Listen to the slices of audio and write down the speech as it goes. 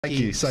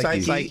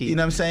Psyche. You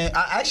know what I'm saying?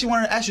 I actually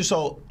wanted to ask you,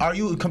 so are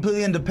you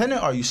completely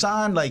independent? Are you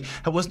signed? Like,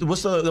 what's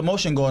the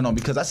emotion going on?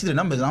 Because I see the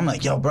numbers and I'm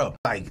like, yo, bro,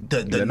 like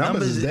the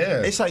numbers is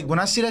there. It's like when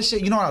I see that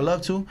shit, you know what I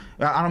love to?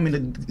 I don't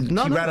mean to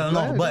keep rattling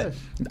on, but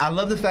I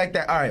love the fact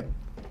that, all right,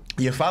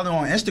 your following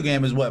on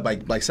Instagram is what,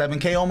 like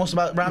 7K almost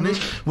about around this,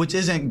 which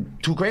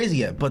isn't too crazy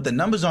yet. But the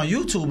numbers on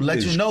YouTube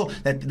let you know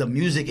that the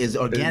music is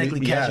organically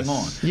catching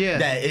on. Yeah,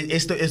 that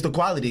it's the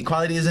quality.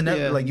 Quality isn't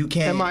like you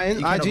can't. And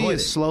my IG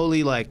is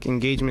slowly like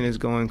engagement is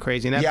going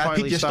crazy, and that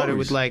partly started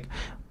with like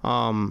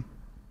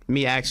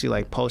me actually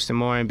like posting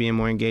more and being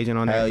more engaging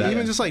on that.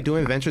 Even just like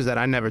doing ventures that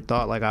I never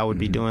thought like I would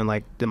be doing,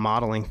 like the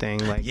modeling thing.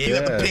 Like you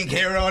got the pink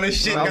hair on and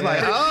shit. I'm like,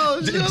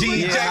 oh,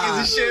 jean jackets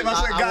and shit.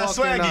 I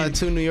walked in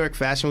 2 New York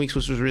Fashion Weeks,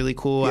 which was really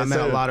cool. I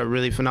met a lot of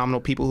really phenomenal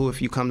people who, if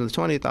you come to the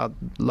 20th, I'd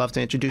love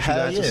to introduce you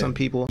guys to some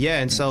people. Yeah,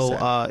 and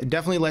so it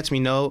definitely lets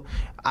me know.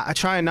 I'm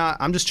trying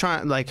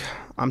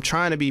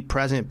to be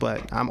present,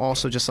 but I'm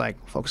also just like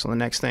focused on the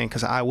next thing,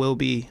 because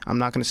I'm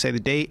not going to say the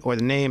date or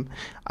the name.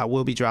 I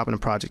will be dropping a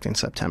project in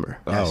September.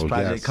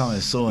 Project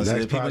coming soon. So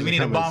we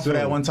need a bomb for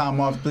that one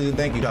time off, please.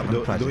 Thank you.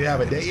 Do we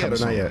have a date yet or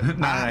not yet?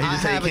 I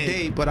have a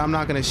date, but I'm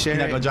not going to share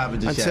it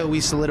until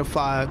we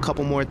solidify a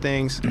couple more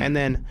things. And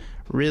then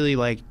really,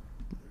 like,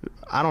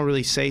 I don't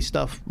really say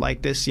stuff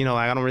like this, you know,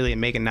 I don't really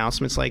make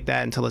announcements like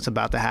that until it's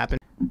about to happen.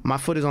 My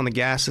foot is on the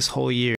gas this whole year.